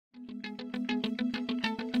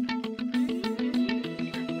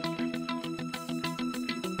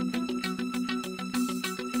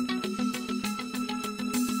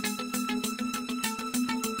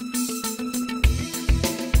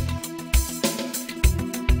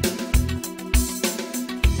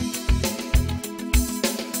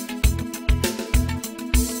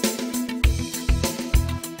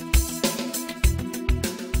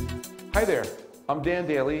Hi there, I'm Dan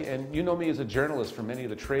Daly, and you know me as a journalist for many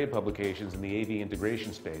of the trade publications in the AV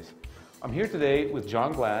integration space. I'm here today with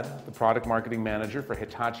John Glad, the Product Marketing Manager for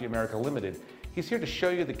Hitachi America Limited. He's here to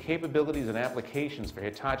show you the capabilities and applications for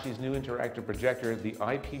Hitachi's new interactive projector, the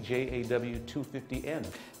IPJ-AW250N.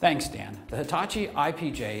 Thanks, Dan. The Hitachi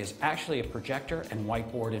IPJ is actually a projector and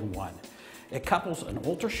whiteboard in one. It couples an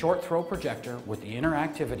ultra-short throw projector with the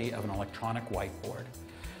interactivity of an electronic whiteboard.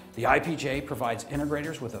 The IPJ provides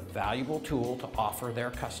integrators with a valuable tool to offer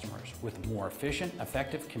their customers with more efficient,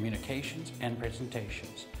 effective communications and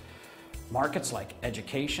presentations. Markets like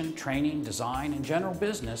education, training, design, and general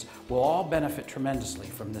business will all benefit tremendously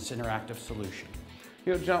from this interactive solution.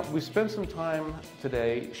 You know, John, we spent some time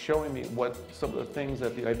today showing me what some of the things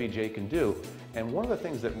that the IPJ can do, and one of the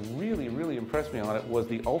things that really impressed me on it was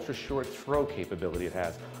the ultra-short throw capability it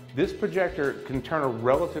has. This projector can turn a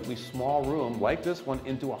relatively small room like this one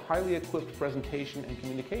into a highly equipped presentation and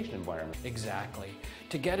communication environment. Exactly.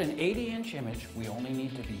 To get an 80-inch image, we only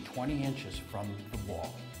need to be 20 inches from the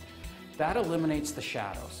wall. That eliminates the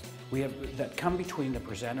shadows that come between the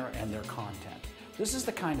presenter and their content. This is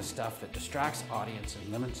the kind of stuff that distracts audience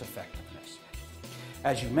and limits effectiveness.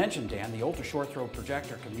 As you mentioned, Dan, the ultra-short throw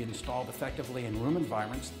projector can be installed effectively in room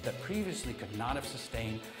environments that previously could not have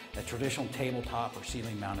sustained a traditional tabletop or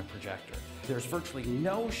ceiling-mounted projector. There's virtually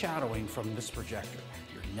no shadowing from this projector.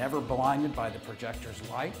 You're never blinded by the projector's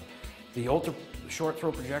light. The ultra-short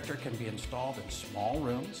throw projector can be installed in small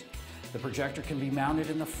rooms. The projector can be mounted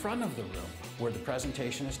in the front of the room where the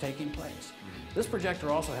presentation is taking place. This projector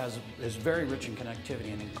also is very rich in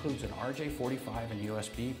connectivity and includes an RJ45 and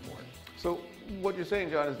USB port. So what you're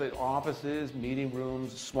saying, John, is that offices, meeting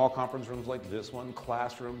rooms, small conference rooms like this one,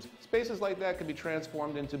 classrooms, spaces like that can be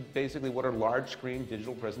transformed into basically what are large screen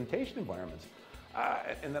digital presentation environments.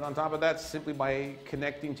 And then on top of that, simply by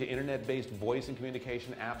connecting to internet-based voice and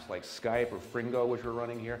communication apps like Skype or Fringo, which we're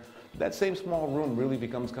running here, that same small room really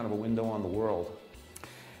becomes kind of a window on the world.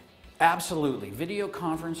 Absolutely. Video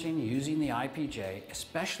conferencing using the IPJ,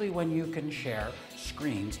 especially when you can share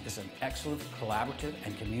screens, is an excellent collaborative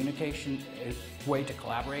and communication way to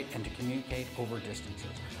collaborate and to communicate over distances.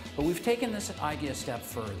 But we've taken this idea a step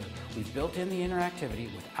further. We've built in the interactivity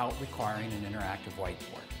without requiring an interactive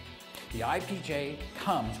whiteboard. The IPJ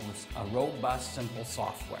comes with a robust, simple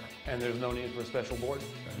software. And there's no need for a special board?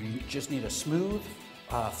 You just need a smooth,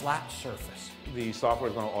 flat surface. The software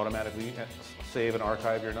is going to automatically save and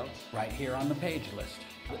archive your notes? Right here on the page list.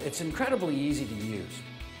 It's incredibly easy to use.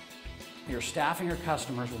 Your staff and your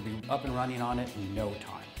customers will be up and running on it in no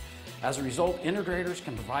time. As a result, integrators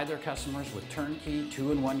can provide their customers with turnkey,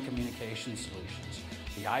 two-in-one communication solutions.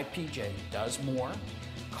 The IPJ does more,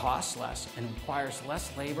 costs less, and requires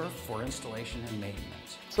less labor for installation and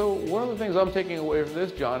maintenance. So one of the things I'm taking away from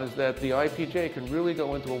this, John, is that the IPJ can really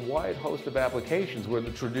go into a wide host of applications where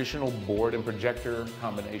the traditional board and projector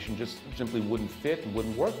combination just simply wouldn't fit and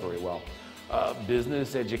wouldn't work very well.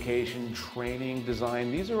 Business, education, training, design,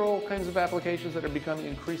 these are all kinds of applications that are becoming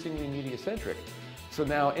increasingly media-centric. So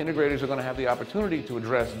now integrators are going to have the opportunity to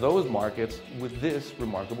address those markets with this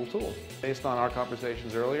remarkable tool. Based on our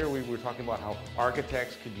conversations earlier, we were talking about how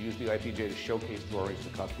architects could use the IPJ to showcase drawings to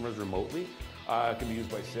customers remotely. It can be used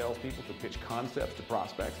by salespeople to pitch concepts to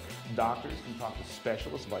prospects. Doctors can talk to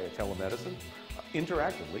specialists via telemedicine.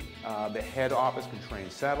 Interactively, the head office can train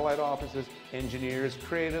satellite offices, engineers,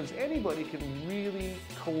 creatives. Anybody can really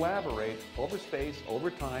collaborate over space, over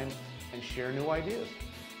time, and share new ideas.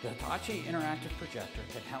 The Hitachi Interactive Projector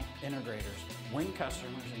can help integrators win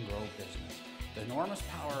customers and grow business. The enormous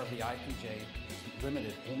power of the IPJ is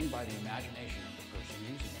limited only by the imagination of the person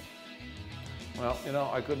using it. Well, you know,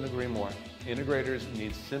 I couldn't agree more. Integrators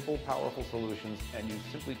need simple, powerful solutions, and you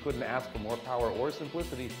simply couldn't ask for more power or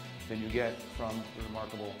simplicity than you get from the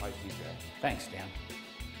remarkable IPJ. Thanks, Dan.